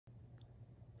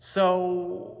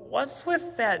So, what's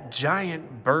with that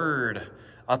giant bird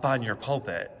up on your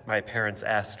pulpit? My parents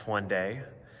asked one day.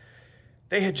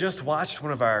 They had just watched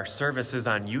one of our services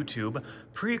on YouTube,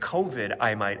 pre-COVID,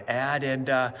 I might add,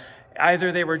 and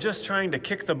either they were just trying to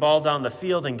kick the ball down the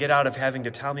field and get out of having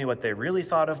to tell me what they really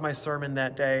thought of my sermon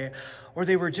that day, or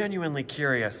they were genuinely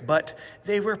curious, but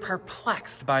they were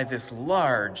perplexed by this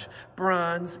large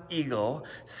bronze eagle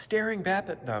staring back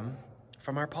at them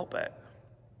from our pulpit.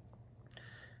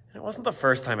 And it wasn't the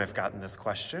first time I've gotten this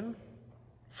question.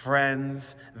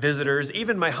 Friends, visitors,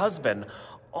 even my husband,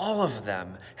 all of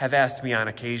them have asked me on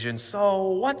occasion,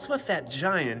 so what's with that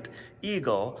giant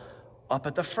eagle up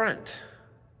at the front?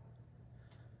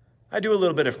 I do a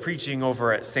little bit of preaching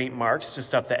over at St. Mark's,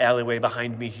 just up the alleyway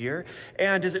behind me here,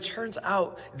 and as it turns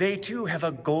out, they too have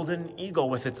a golden eagle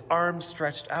with its arms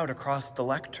stretched out across the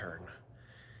lectern.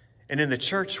 And in the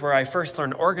church where I first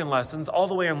learned organ lessons, all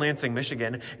the way in Lansing,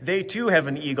 Michigan, they too have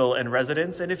an eagle in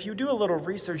residence. And if you do a little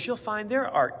research, you'll find there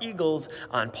are eagles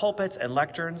on pulpits and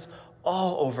lecterns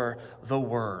all over the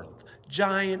world.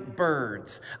 Giant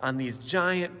birds on these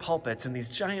giant pulpits in these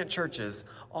giant churches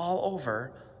all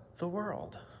over the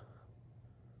world.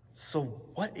 So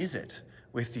what is it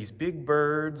with these big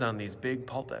birds on these big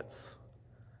pulpits?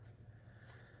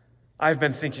 I've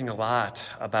been thinking a lot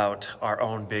about our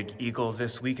own big eagle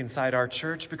this week inside our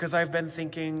church because I've been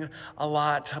thinking a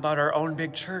lot about our own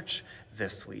big church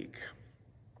this week.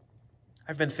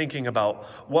 I've been thinking about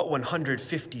what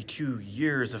 152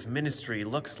 years of ministry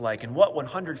looks like and what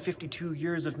 152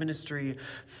 years of ministry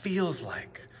feels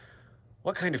like.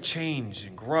 What kind of change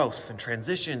and growth and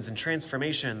transitions and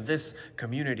transformation this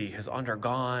community has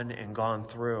undergone and gone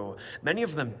through. Many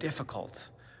of them difficult,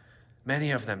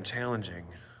 many of them challenging.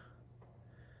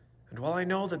 And while I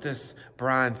know that this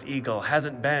bronze eagle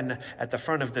hasn't been at the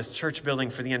front of this church building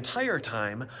for the entire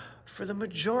time, for the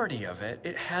majority of it,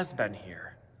 it has been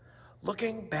here,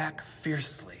 looking back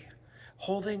fiercely,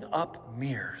 holding up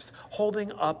mirrors,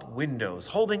 holding up windows,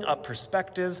 holding up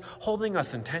perspectives, holding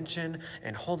us in tension,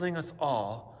 and holding us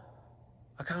all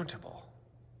accountable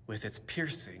with its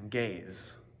piercing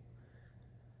gaze.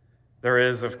 There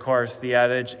is, of course, the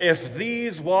adage, if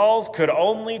these walls could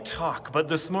only talk. But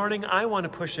this morning, I want to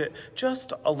push it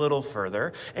just a little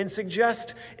further and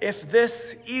suggest if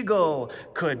this eagle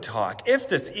could talk. If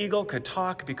this eagle could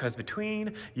talk, because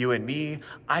between you and me,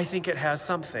 I think it has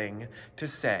something to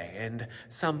say and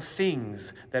some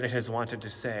things that it has wanted to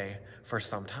say for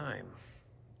some time.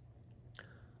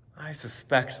 I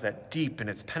suspect that deep in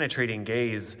its penetrating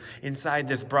gaze, inside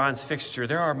this bronze fixture,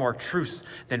 there are more truths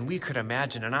than we could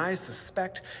imagine. And I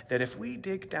suspect that if we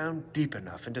dig down deep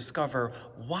enough and discover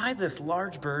why this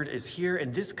large bird is here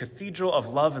in this cathedral of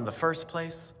love in the first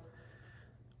place,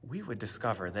 we would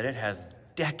discover that it has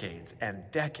decades and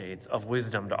decades of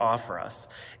wisdom to offer us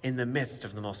in the midst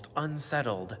of the most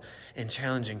unsettled and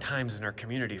challenging times in our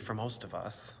community for most of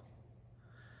us.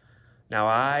 Now,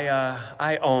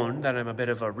 I own that I'm a bit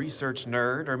of a research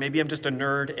nerd, or maybe I'm just a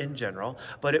nerd in general,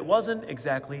 but it wasn't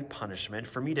exactly punishment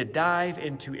for me to dive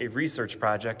into a research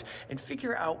project and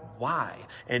figure out why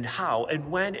and how and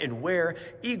when and where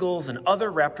eagles and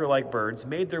other raptor-like birds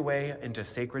made their way into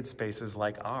sacred spaces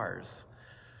like ours.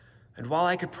 And while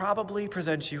I could probably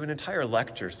present you an entire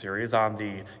lecture series on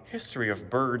the history of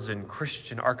birds in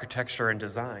Christian architecture and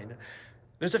design,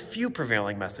 there's a few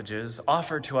prevailing messages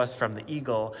offered to us from the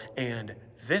eagle and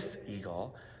this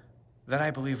eagle that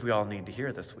I believe we all need to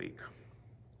hear this week.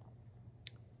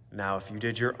 Now, if you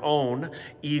did your own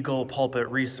eagle pulpit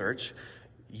research,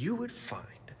 you would find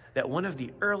that one of the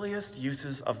earliest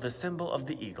uses of the symbol of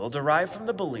the eagle derived from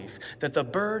the belief that the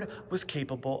bird was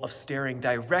capable of staring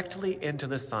directly into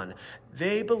the sun.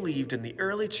 They believed in the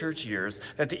early church years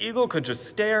that the eagle could just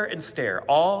stare and stare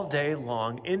all day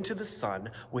long into the sun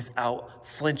without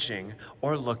flinching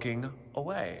or looking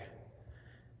away.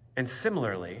 And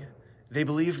similarly, they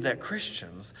believed that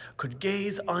Christians could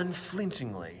gaze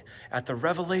unflinchingly at the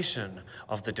revelation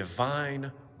of the divine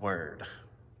word.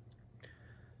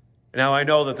 Now, I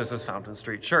know that this is Fountain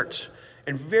Street Church,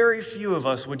 and very few of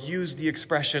us would use the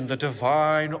expression, the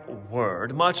divine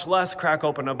word, much less crack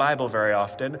open a Bible very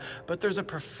often, but there's a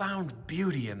profound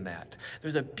beauty in that.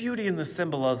 There's a beauty in the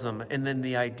symbolism and in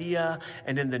the idea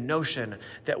and in the notion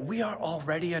that we are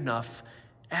already enough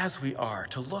as we are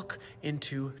to look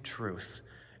into truth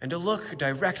and to look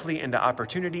directly into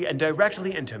opportunity and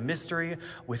directly into mystery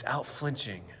without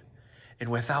flinching and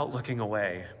without looking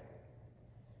away.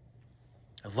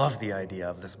 I love the idea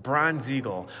of this bronze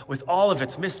eagle with all of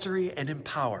its mystery and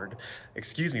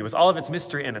with all of its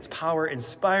mystery and its power,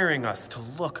 inspiring us to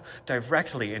look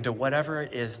directly into whatever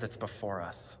it is that's before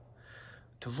us,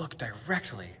 to look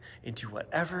directly into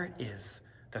whatever it is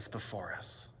that's before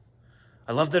us.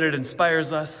 I love that it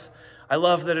inspires us. I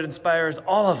love that it inspires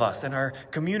all of us in our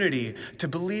community to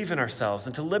believe in ourselves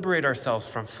and to liberate ourselves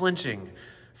from flinching,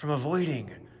 from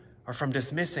avoiding, or from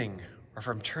dismissing, or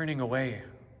from turning away.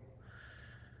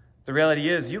 The reality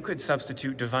is, you could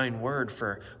substitute divine word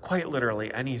for quite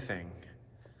literally anything.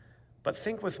 But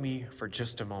think with me for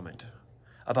just a moment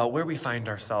about where we find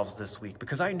ourselves this week,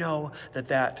 because I know that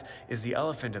that is the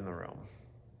elephant in the room.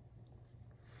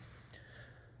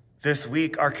 This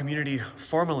week, our community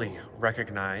formally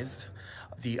recognized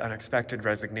the unexpected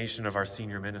resignation of our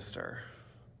senior minister.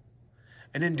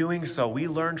 And in doing so, we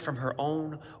learned from her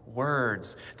own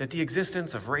words that the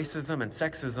existence of racism and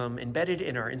sexism embedded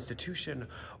in our institution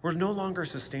were no longer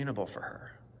sustainable for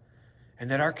her,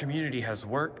 and that our community has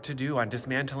work to do on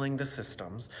dismantling the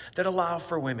systems that allow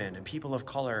for women and people of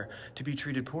color to be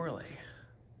treated poorly.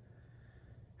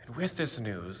 And with this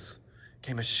news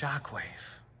came a shockwave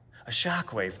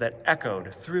that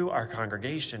echoed through our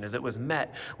congregation as it was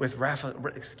met with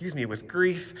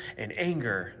grief and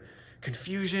anger,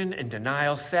 confusion and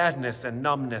denial, sadness and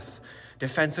numbness,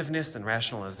 defensiveness and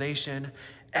rationalization,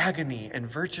 agony, and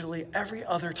virtually every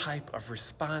other type of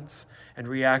response and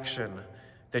reaction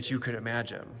that you could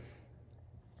imagine.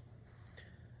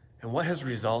 And what has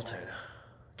resulted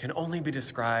can only be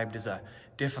described as a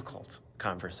difficult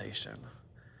conversation.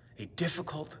 A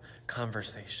difficult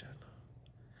conversation.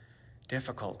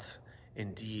 Difficult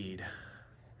indeed.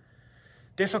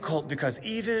 Difficult because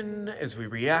even as we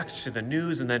react to the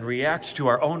news and then react to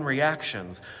our own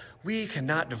reactions, we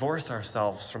cannot divorce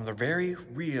ourselves from the very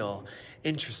real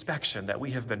introspection that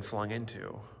we have been flung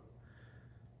into.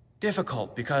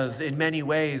 Difficult because in many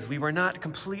ways we were not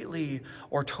completely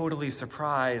or totally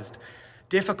surprised.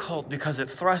 Difficult because it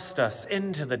thrust us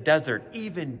into the desert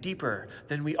even deeper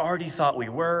than we already thought we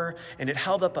were, and it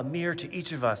held up a mirror to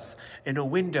each of us in a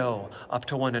window up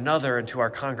to one another and to our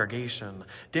congregation.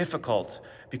 Difficult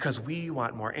because we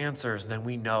want more answers than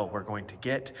we know we're going to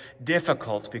get.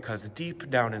 Difficult because deep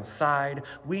down inside,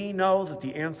 we know that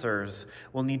the answers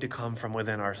will need to come from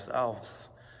within ourselves.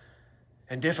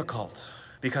 And difficult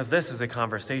because this is a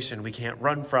conversation we can't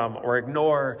run from or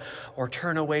ignore or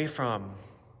turn away from.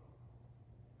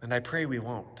 And I pray we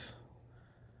won't.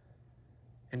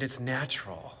 And it's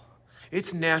natural.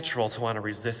 It's natural to want to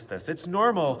resist this. It's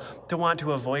normal to want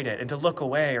to avoid it and to look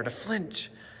away or to flinch.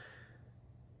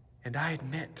 And I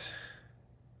admit,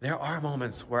 there are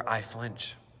moments where I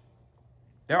flinch.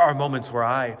 There are moments where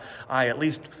I at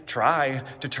least try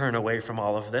to turn away from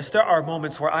all of this. There are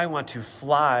moments where I want to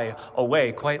fly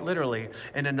away, quite literally,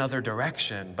 in another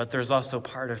direction. But there's also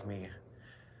part of me.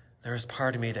 There's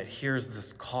part of me that hears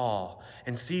this call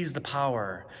and sees the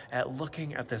power at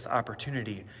looking at this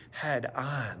opportunity head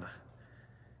on. And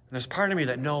there's part of me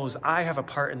that knows I have a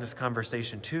part in this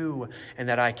conversation too, and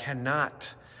that I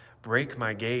cannot break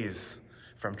my gaze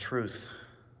from truth.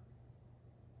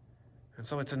 And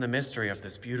so it's in the mystery of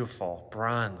this beautiful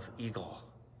bronze eagle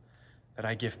that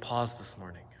I give pause this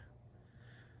morning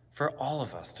for all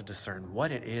of us to discern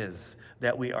what it is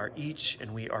that we are each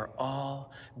and we are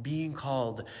all being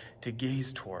called to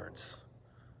gaze towards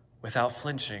without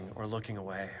flinching or looking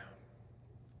away.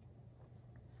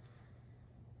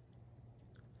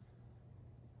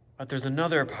 But there's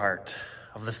another part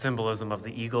of the symbolism of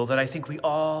the eagle that I think we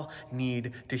all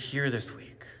need to hear this week.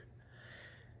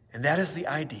 And that is the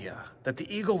idea that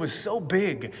the eagle was so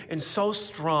big and so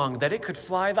strong that it could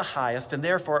fly the highest and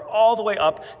therefore all the way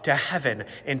up to heaven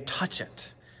and touch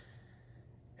it.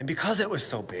 And because it was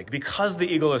so big, because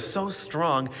the eagle is so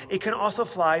strong, it can also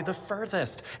fly the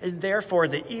furthest. And therefore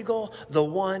the eagle,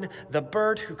 the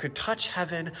bird who could touch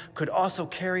heaven, could also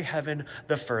carry heaven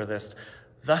the furthest,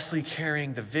 thusly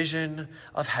carrying the vision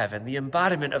of heaven, the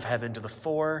embodiment of heaven to the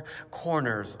four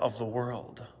corners of the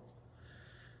world.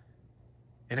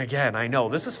 And again, I know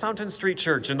this is Fountain Street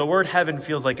Church, and the word heaven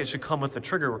feels like it should come with the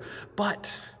trigger,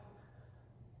 but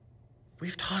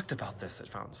we've talked about this at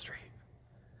Fountain Street.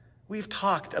 We've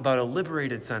talked about a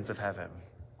liberated sense of heaven,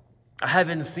 a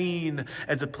heaven seen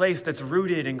as a place that's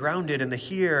rooted and grounded in the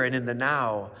here and in the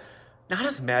now, not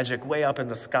as magic way up in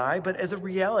the sky, but as a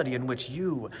reality in which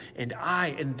you and I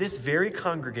in this very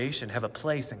congregation have a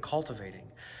place in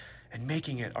cultivating and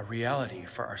making it a reality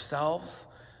for ourselves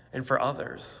and for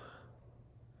others.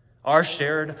 Our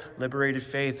shared liberated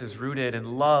faith is rooted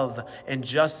in love and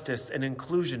justice and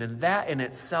inclusion, and that in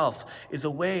itself is a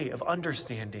way of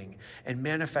understanding and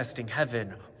manifesting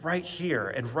heaven right here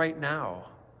and right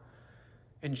now.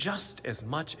 And just as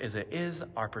much as it is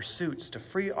our pursuits to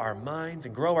free our minds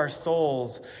and grow our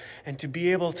souls and to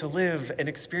be able to live and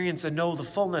experience and know the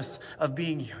fullness of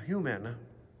being human,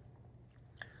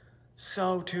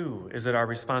 so too is it our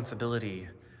responsibility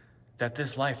that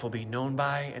this life will be known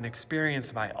by and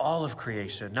experienced by all of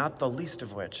creation, not the least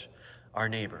of which our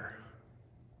neighbor.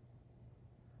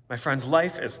 My friends,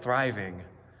 life is thriving.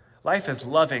 Life is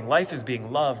loving. Life is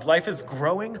being loved. Life is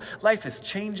growing. Life is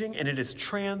changing, and it is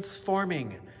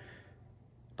transforming.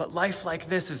 But life like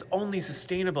this is only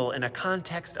sustainable in a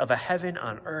context of a heaven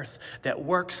on earth that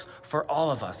works for all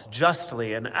of us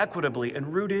justly and equitably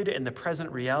and rooted in the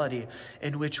present reality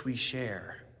in which we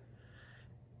share.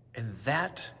 And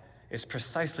that is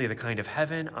precisely the kind of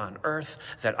heaven on earth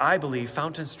that I believe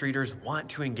Fountain Streeters want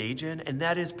to engage in, and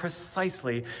that is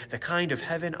precisely the kind of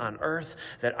heaven on earth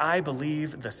that I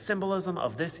believe the symbolism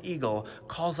of this eagle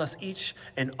calls us each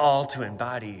and all to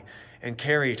embody and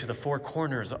carry to the four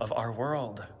corners of our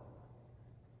world.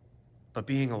 But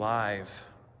being alive,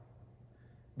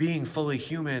 being fully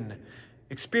human,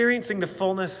 experiencing the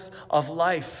fullness of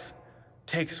life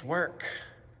takes work.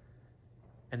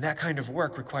 And that kind of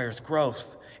work requires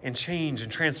growth and change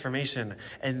and transformation.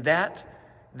 And that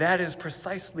is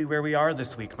precisely where we are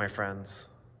this week, my friends.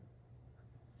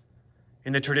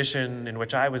 In the tradition in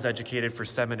which I was educated for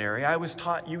seminary, I was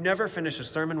taught you never finish a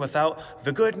sermon without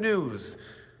the good news.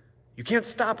 You can't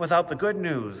stop without the good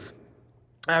news.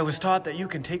 I was taught that you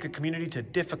can take a community to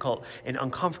difficult and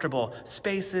uncomfortable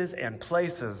spaces and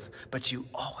places, but you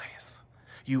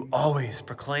always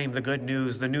proclaim the good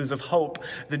news, the news of hope,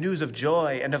 the news of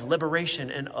joy and of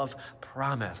liberation and of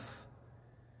promise.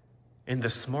 And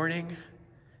this morning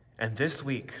and this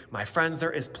week, my friends,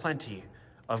 there is plenty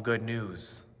of good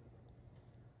news.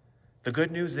 The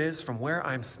good news is, from where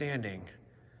I'm standing,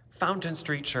 Fountain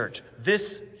Street Church,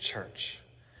 this church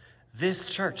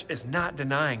is not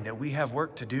denying that we have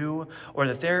work to do or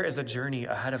that there is a journey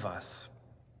ahead of us.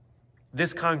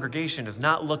 This congregation is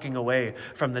not looking away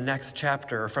from the next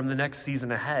chapter or from the next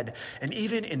season ahead. And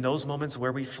even in those moments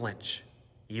where we flinch,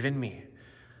 even me,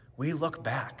 we look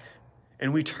back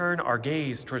and we turn our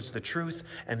gaze towards the truth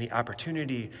and the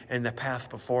opportunity and the path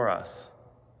before us.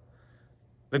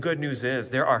 The good news is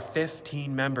there are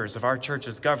 15 members of our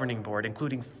church's governing board,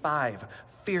 including 5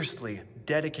 fiercely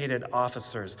dedicated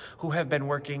officers who have been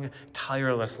working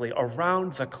tirelessly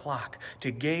around the clock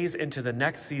to gaze into the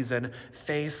next season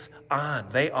face on.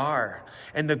 They are.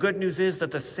 And the good news is that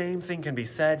the same thing can be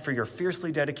said for your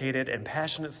fiercely dedicated and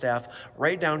passionate staff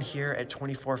right down here at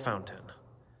 24 Fountain.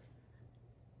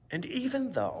 And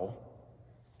even though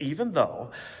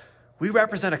we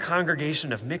represent a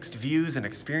congregation of mixed views and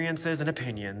experiences and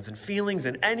opinions and feelings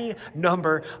and any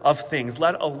number of things,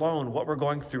 let alone what we're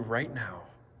going through right now,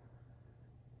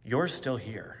 you're still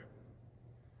here.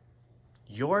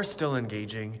 You're still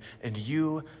engaging, and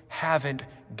you haven't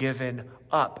given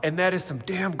up. And that is some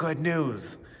damn good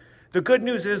news. The good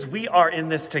news is we are in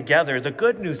this together. The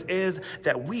good news is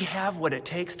that we have what it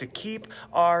takes to keep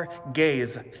our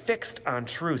gaze fixed on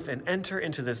truth and enter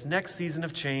into this next season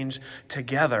of change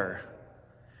together.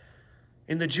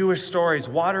 In the Jewish stories,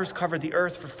 waters covered the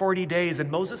earth for 40 days,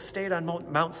 and Moses stayed on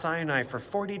Mount Sinai for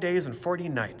 40 days and 40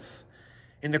 nights.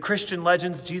 In the Christian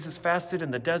legends, Jesus fasted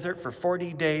in the desert for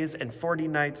 40 days and 40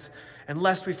 nights, and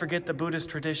lest we forget the Buddhist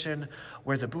tradition,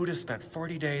 where the Buddhists spent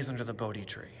 40 days under the Bodhi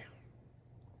tree.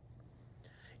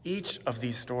 Each of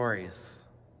these stories,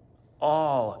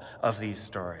 all of these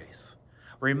stories,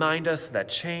 remind us that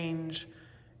change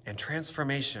and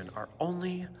transformation are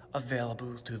only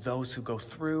available to those who go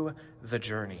through the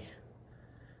journey.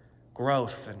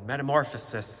 Growth and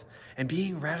metamorphosis and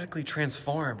being radically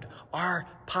transformed are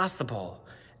possible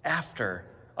after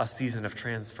a season of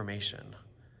transformation.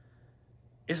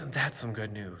 Isn't that some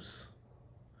good news?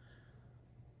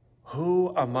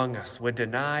 Who among us would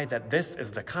deny that this is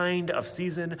the kind of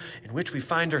season in which we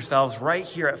find ourselves right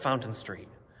here at Fountain Street?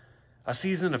 A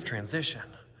season of transition,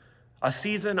 a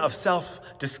season of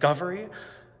self-discovery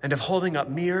and of holding up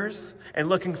mirrors and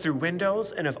looking through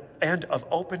windows and of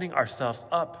opening ourselves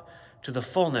up to the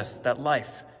fullness that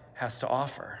life has to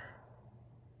offer.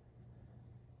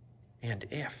 And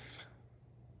if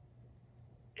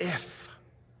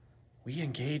we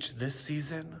engage this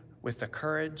season with the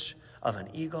courage of an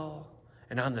eagle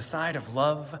and on the side of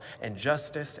love and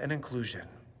justice and inclusion,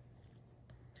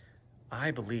 I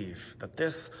believe that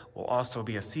this will also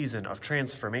be a season of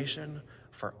transformation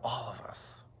for all of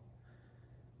us.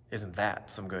 Isn't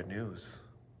that some good news?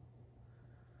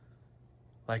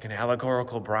 Like an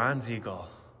allegorical bronze eagle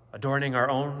adorning our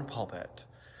own pulpit,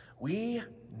 we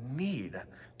need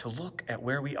to look at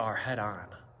where we are head on.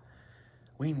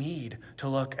 We need to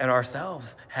look at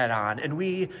ourselves head on, and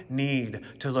we need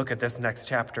to look at this next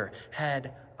chapter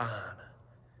head on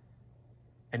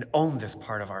and own this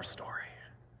part of our story.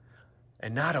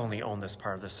 and not only own this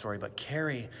part of the story, but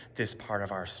carry this part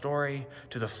of our story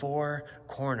to the four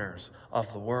corners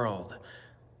of the world.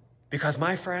 Because,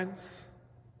 my friends,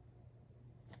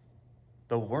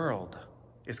 the world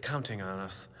is counting on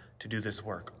us to do this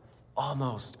work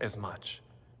almost as much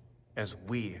as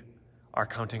we are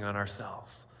counting on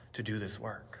ourselves to do this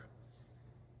work.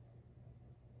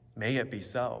 May it be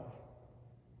so.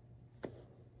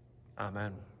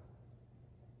 Amen.